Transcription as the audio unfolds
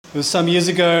It was some years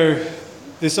ago,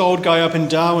 this old guy up in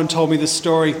Darwin told me this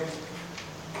story.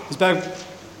 It was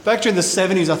back during the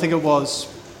 70s, I think it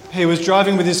was. He was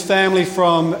driving with his family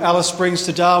from Alice Springs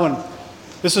to Darwin.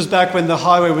 This was back when the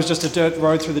highway was just a dirt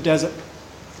road through the desert.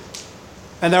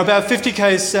 And they were about 50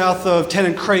 k's south of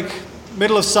Tennant Creek,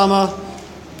 middle of summer,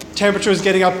 temperature was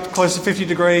getting up close to 50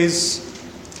 degrees,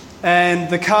 and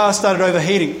the car started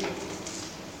overheating.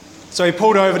 So he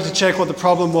pulled over to check what the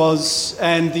problem was,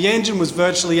 and the engine was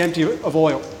virtually empty of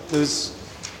oil. There was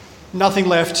nothing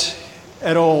left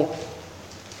at all.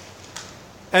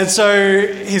 And so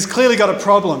he's clearly got a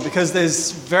problem because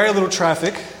there's very little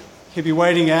traffic. He'd be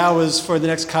waiting hours for the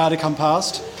next car to come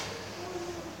past.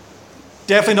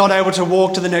 Definitely not able to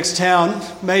walk to the next town,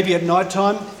 maybe at night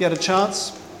time if he had a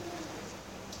chance.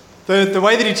 The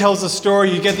way that he tells the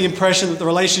story, you get the impression that the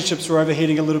relationships were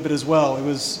overheating a little bit as well. It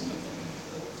was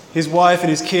his wife and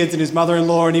his kids and his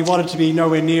mother-in-law, and he wanted to be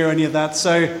nowhere near any of that.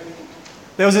 So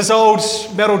there was this old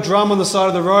metal drum on the side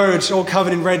of the road, all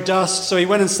covered in red dust. So he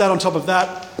went and sat on top of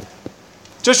that,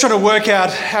 just trying to work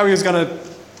out how he was going to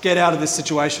get out of this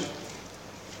situation.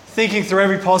 Thinking through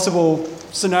every possible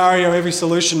scenario, every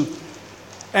solution,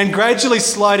 and gradually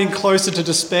sliding closer to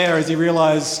despair as he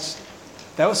realised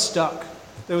they were stuck.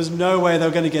 There was no way they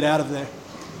were going to get out of there.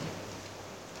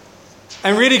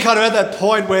 And really kind of at that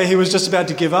point where he was just about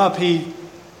to give up, he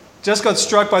just got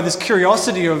struck by this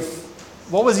curiosity of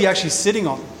what was he actually sitting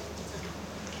on.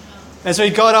 And so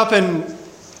he got up and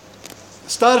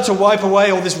started to wipe away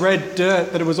all this red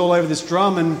dirt that was all over this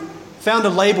drum and found a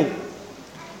label.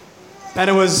 And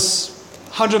it was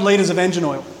 100 litres of engine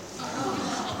oil.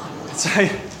 So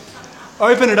he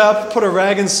opened it up, put a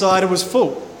rag inside, it was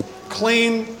full.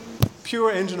 Clean,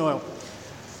 pure engine oil.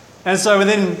 And so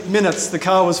within minutes, the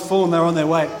car was full and they were on their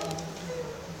way.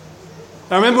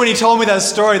 I remember when he told me that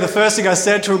story, the first thing I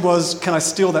said to him was, can I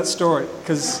steal that story?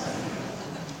 Because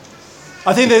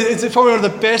I think that it's probably one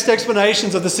of the best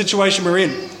explanations of the situation we're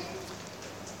in.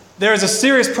 There is a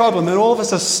serious problem and all of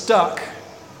us are stuck,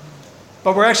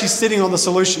 but we're actually sitting on the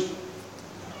solution.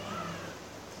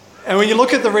 And when you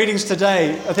look at the readings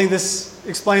today, I think this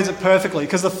explains it perfectly,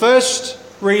 because the first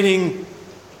reading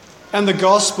and the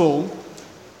gospel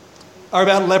are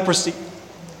about leprosy.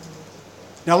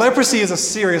 Now, leprosy is a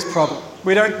serious problem.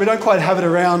 We don't quite have it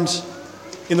around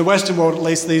in the Western world, at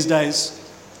least these days.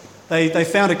 They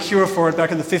found a cure for it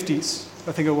back in the 50s,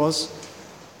 I think it was.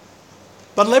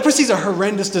 But leprosy is a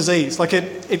horrendous disease. Like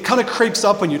it kind of creeps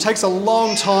up on you. It takes a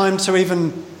long time to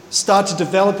even start to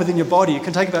develop within your body. It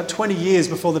can take about 20 years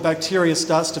before the bacteria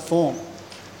starts to form.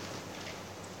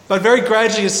 But very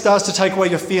gradually it starts to take away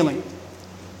your feeling.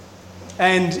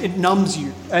 And it numbs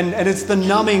you. And it's the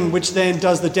numbing which then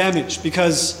does the damage,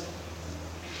 because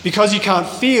you can't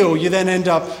feel, you then end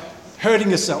up hurting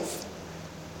yourself.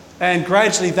 And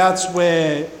gradually that's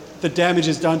where the damage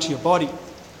is done to your body.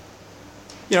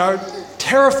 You know,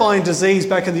 terrifying disease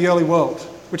back in the early world,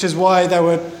 which is why they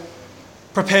were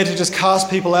prepared to just cast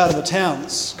people out of the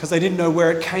towns, because they didn't know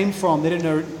where it came from, they didn't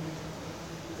know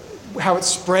how it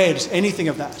spread, anything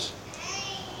of that.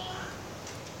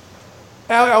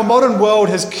 Our modern world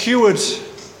has cured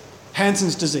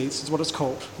Hansen's disease, is what it's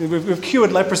called. We've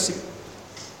cured leprosy,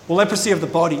 or leprosy of the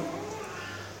body.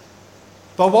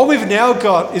 But what we've now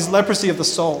got is leprosy of the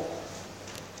soul.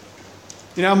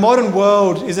 You know, our modern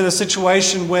world is in a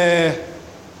situation where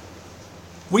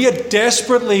we are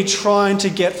desperately trying to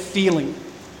get feeling.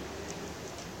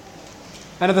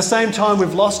 And at the same time,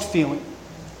 we've lost feeling.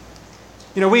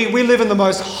 You know, we live in the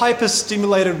most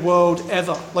hyper-stimulated world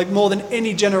ever, like more than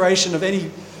any generation of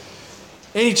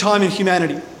any time in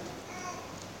humanity.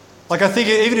 Like I think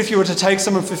even if you were to take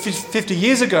someone from 50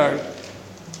 years ago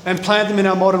and plant them in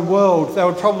our modern world, they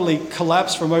would probably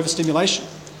collapse from overstimulation.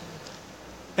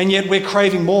 And yet we're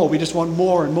craving more. We just want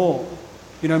more and more.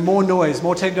 You know, more noise,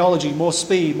 more technology, more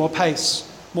speed, more pace,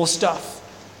 more stuff.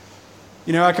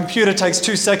 You know, our computer takes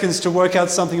 2 seconds to work out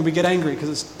something and we get angry because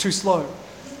it's too slow.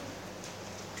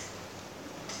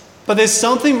 But there's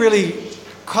something really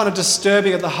kind of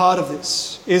disturbing at the heart of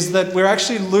this, is that we're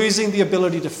actually losing the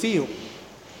ability to feel.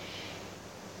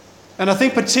 And I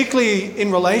think particularly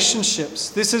in relationships,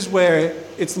 this is where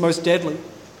it's the most deadly.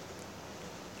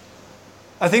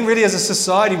 I think really as a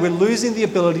society, we're losing the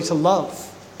ability to love.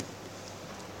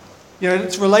 You know,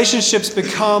 relationships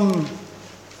become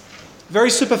very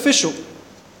superficial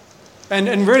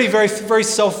and really very, very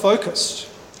self-focused.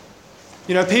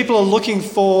 You know, people are looking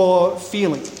for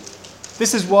feeling.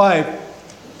 This is why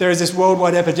there is this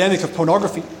worldwide epidemic of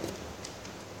pornography.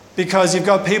 Because you've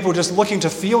got people just looking to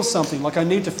feel something, like I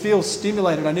need to feel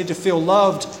stimulated, I need to feel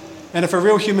loved, and if a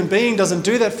real human being doesn't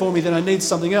do that for me, then I need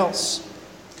something else.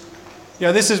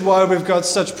 This is why we've got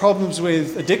such problems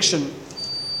with addiction.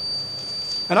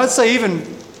 And I'd say even,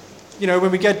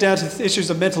 when we get down to the issues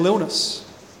of mental illness,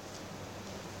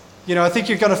 I think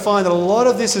you're going to find that a lot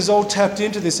of this is all tapped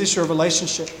into this issue of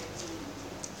relationship.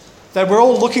 That we're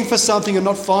all looking for something and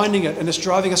not finding it, and it's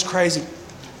driving us crazy.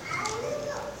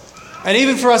 And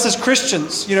even for us as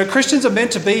Christians, Christians are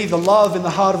meant to be the love in the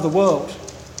heart of the world.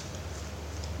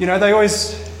 They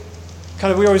always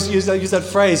we always use that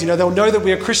phrase, they'll know that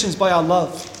we are Christians by our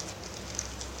love.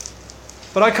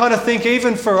 But I kind of think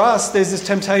even for us, there's this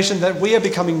temptation that we are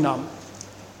becoming numb.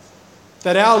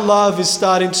 That our love is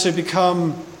starting to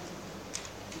become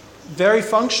very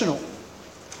functional.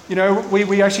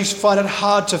 We actually find it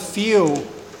hard to feel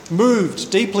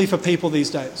moved deeply for people these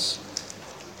days.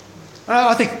 And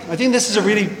I think this is a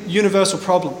really universal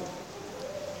problem.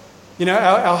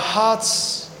 Our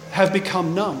hearts have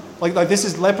become numb. Like this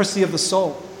is leprosy of the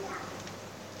soul.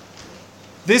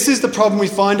 This is the problem we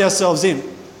find ourselves in.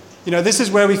 This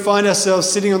is where we find ourselves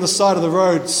sitting on the side of the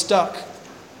road, stuck,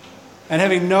 and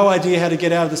having no idea how to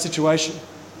get out of the situation.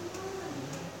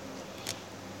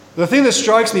 The thing that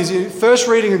strikes me is first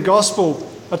reading and gospel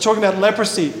are talking about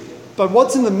leprosy, but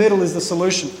what's in the middle is the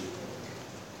solution.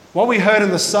 What we heard in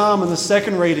the psalm in the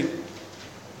second reading.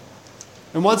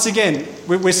 And once again,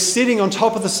 we're sitting on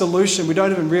top of the solution. We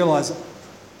don't even realize it.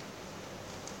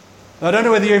 I don't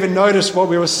know whether you even noticed what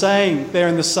we were saying there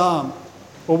in the psalm,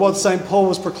 or what St. Paul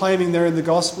was proclaiming there in the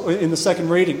gospel in the second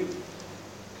reading.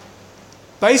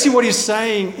 Basically what he's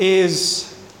saying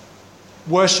is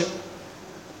worship.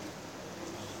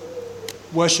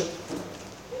 Worship.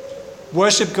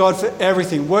 Worship God for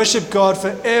everything. Worship God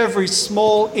for every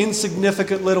small,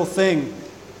 insignificant little thing.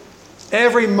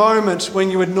 Every moment when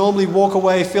you would normally walk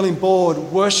away feeling bored,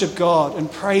 worship God and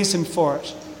praise Him for it.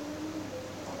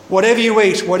 Whatever you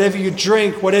eat, whatever you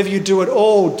drink, whatever you do at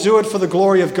all, do it for the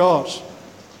glory of God.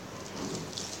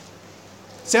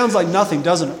 Sounds like nothing,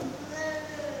 doesn't it?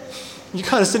 You're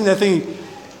kind of sitting there thinking,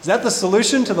 is that the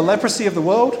solution to the leprosy of the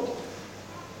world?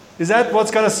 Is that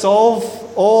what's going to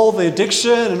solve all the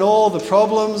addiction and all the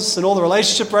problems and all the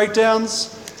relationship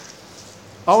breakdowns?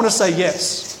 I want to say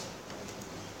yes.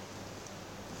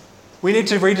 We need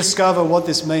to rediscover what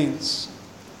this means.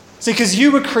 See, because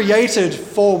you were created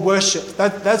for worship.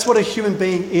 That's what a human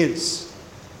being is.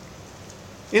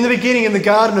 In the beginning, in the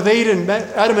Garden of Eden,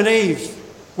 Adam and Eve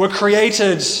were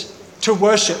created to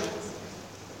worship.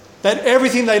 That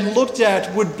everything they looked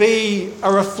at would be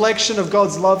a reflection of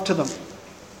God's love to them.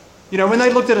 When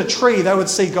they looked at a tree, they would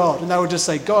see God, and they would just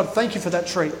say, God, thank you for that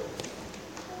tree.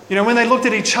 When they looked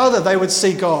at each other, they would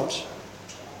see God,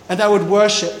 and they would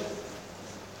worship.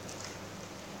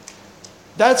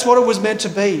 That's what it was meant to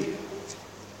be.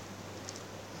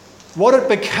 What it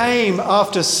became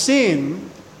after sin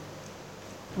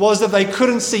was that they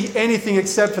couldn't see anything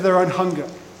except for their own hunger.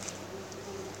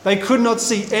 They could not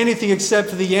see anything except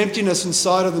for the emptiness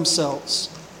inside of themselves.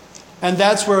 And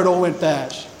that's where it all went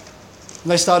bad.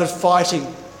 And they started fighting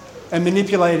and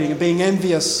manipulating and being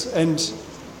envious, and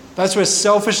that's where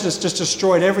selfishness just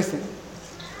destroyed everything.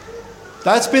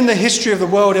 That's been the history of the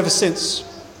world ever since.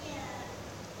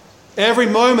 Every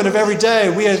moment of every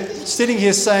day, we are sitting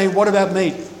here saying, what about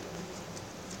me?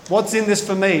 What's in this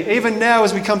for me? Even now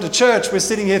as we come to church, we're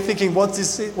sitting here thinking,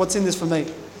 what's in this for me?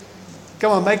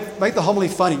 Come on, make the homily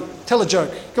funny. Tell a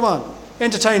joke. Come on,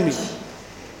 entertain me.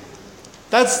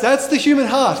 That's the human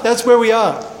heart. That's where we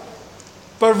are.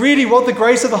 But really what the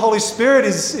grace of the Holy Spirit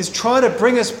is trying to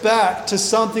bring us back to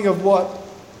something of what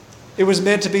it was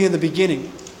meant to be in the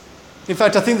beginning. In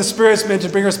fact, I think the Spirit's meant to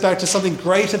bring us back to something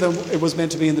greater than it was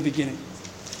meant to be in the beginning.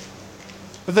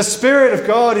 But the Spirit of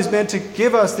God is meant to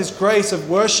give us this grace of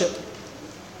worship,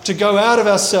 to go out of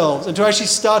ourselves and to actually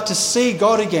start to see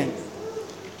God again.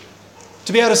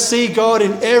 To be able to see God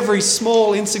in every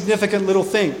small, insignificant little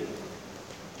thing.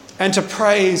 And to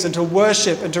praise and to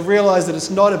worship and to realize that it's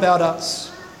not about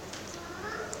us.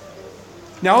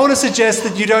 Now, I want to suggest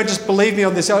that you don't just believe me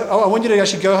on this. I want you to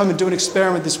actually go home and do an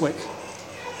experiment this week.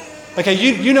 Okay,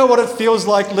 you know what it feels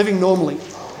like living normally.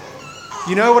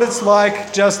 You know what it's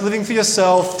like just living for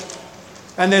yourself,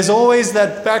 and there's always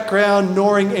that background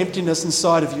gnawing emptiness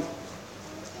inside of you.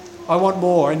 I want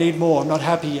more, I need more, I'm not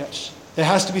happy yet. There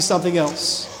has to be something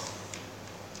else.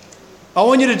 I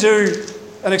want you to do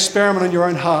an experiment on your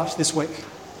own heart this week.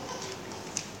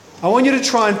 I want you to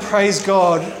try and praise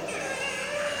God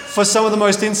for some of the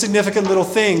most insignificant little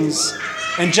things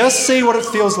and just see what it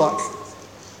feels like.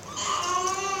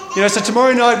 So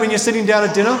tomorrow night when you're sitting down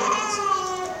at dinner,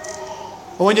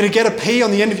 I want you to get a pea on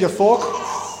the end of your fork.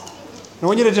 I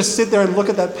want you to just sit there and look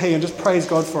at that pea and just praise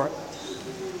God for it.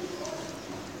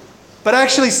 But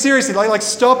actually, seriously, like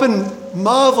stop and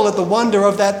marvel at the wonder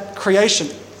of that creation.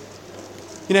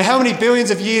 You know, how many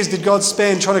billions of years did God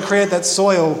spend trying to create that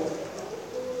soil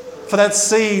for that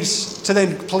seed to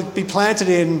then be planted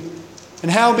in? And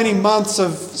how many months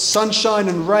of sunshine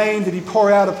and rain did he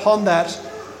pour out upon that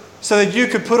so that you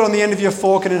could put on the end of your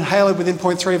fork and inhale it within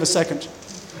 0.3 of a second?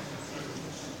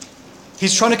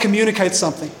 He's trying to communicate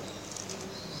something.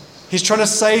 He's trying to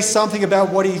say something about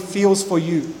what he feels for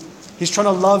you. He's trying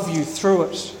to love you through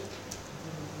it.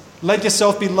 Let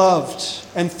yourself be loved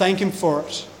and thank him for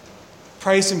it.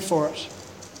 Praise him for it.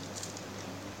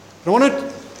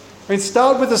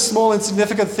 Start with the small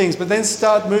insignificant things, but then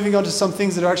start moving on to some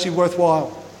things that are actually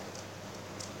worthwhile.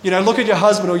 You know, look at your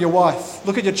husband or your wife.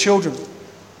 Look at your children.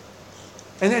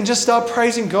 And just start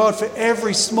praising God for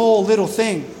every small little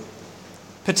thing,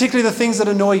 particularly the things that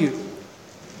annoy you.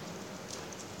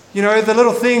 You know, the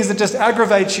little things that just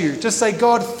aggravate you. Just say,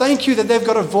 God, thank you that they've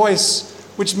got a voice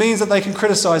which means that they can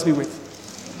criticize me with.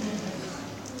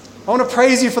 I want to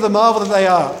praise you for the marvel that they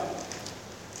are.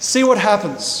 See what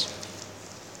happens.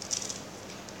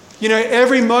 You know,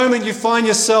 every moment you find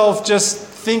yourself just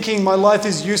thinking, my life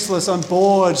is useless, I'm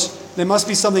bored, there must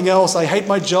be something else, I hate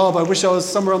my job, I wish I was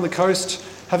somewhere on the coast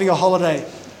having a holiday.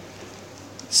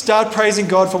 Start praising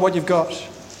God for what you've got.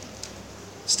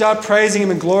 Start praising him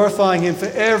and glorifying him for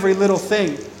every little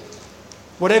thing.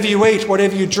 Whatever you eat,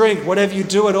 whatever you drink, whatever you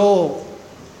do at all,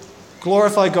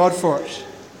 glorify God for it.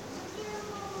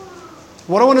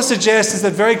 What I want to suggest is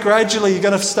that very gradually you're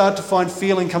going to start to find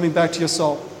feeling coming back to your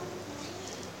soul.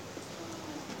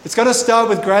 It's going to start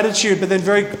with gratitude, but then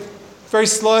very, very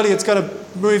slowly it's going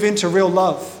to move into real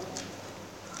love.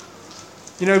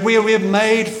 You know, we are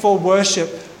made for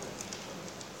worship,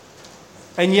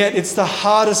 and yet it's the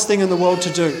hardest thing in the world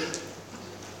to do.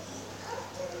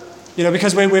 You know,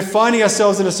 because we're finding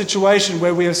ourselves in a situation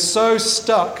where we are so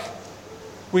stuck,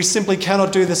 we simply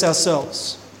cannot do this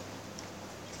ourselves.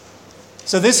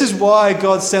 So this is why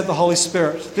God sent the Holy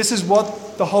Spirit. This is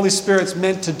what the Holy Spirit's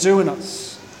meant to do in us.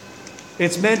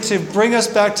 It's meant to bring us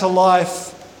back to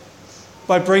life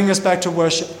by bringing us back to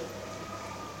worship.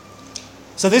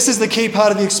 So this is the key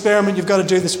part of the experiment you've got to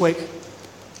do this week.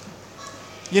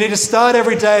 You need to start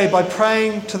every day by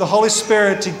praying to the Holy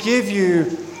Spirit to give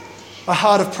you a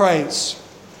heart of praise.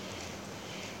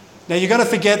 Now you're going to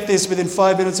forget this within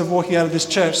 5 minutes of walking out of this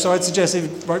church, so I'd suggest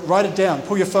write it down,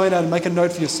 pull your phone out and make a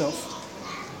note for yourself.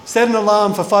 Set an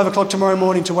alarm for 5 o'clock tomorrow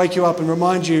morning to wake you up and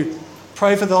remind you,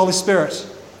 pray for the Holy Spirit.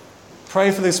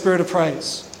 Pray for the spirit of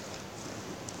praise.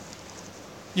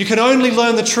 You can only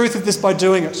learn the truth of this by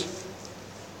doing it.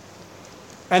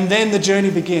 And then the journey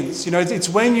begins. You know, it's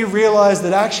when you realize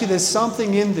that actually there's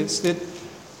something in this, that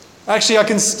actually I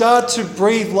can start to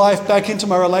breathe life back into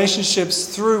my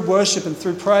relationships through worship and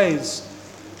through praise.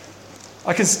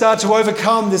 I can start to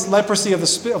overcome this leprosy of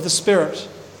the Spirit.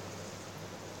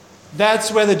 That's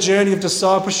where the journey of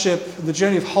discipleship and the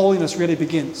journey of holiness really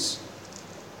begins.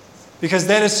 Because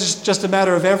then it's just a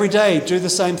matter of every day, do the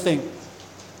same thing.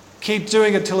 Keep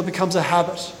doing it till it becomes a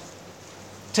habit.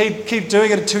 Keep doing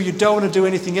it until you don't want to do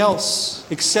anything else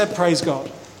except praise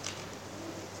God.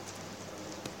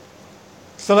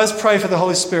 So let's pray for the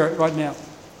Holy Spirit right now.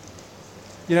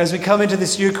 You know, as we come into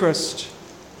this Eucharist,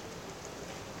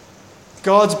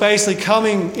 God's basically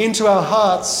coming into our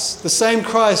hearts. The same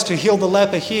Christ who healed the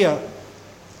leper here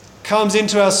comes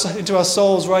into our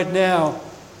souls right now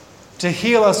to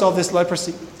heal us of this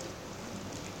leprosy,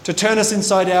 to turn us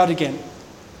inside out again.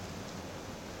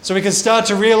 So we can start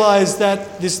to realize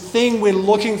that this thing we're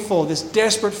looking for, this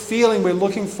desperate feeling we're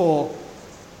looking for,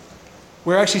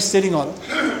 we're actually sitting on it.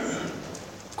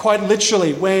 Quite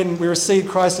literally, when we receive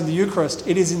Christ in the Eucharist,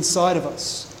 it is inside of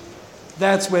us.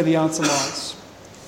 That's where the answer lies.